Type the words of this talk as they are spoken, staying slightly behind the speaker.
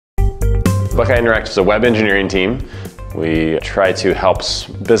Buckeye Interact is a web engineering team. We try to help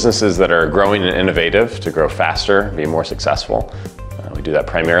businesses that are growing and innovative to grow faster, be more successful. We do that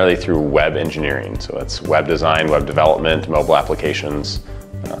primarily through web engineering. So it's web design, web development, mobile applications,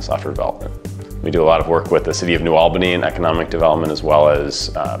 software development. We do a lot of work with the City of New Albany in economic development, as well as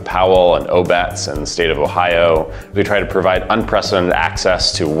Powell and OBETS and the state of Ohio. We try to provide unprecedented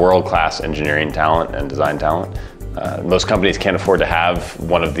access to world-class engineering talent and design talent. Most companies can't afford to have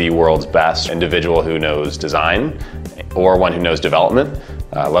one of the world's best individual who knows design or one who knows development,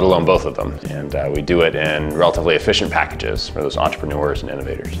 let alone both of them. And we do it in relatively efficient packages for those entrepreneurs and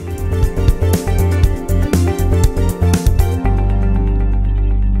innovators.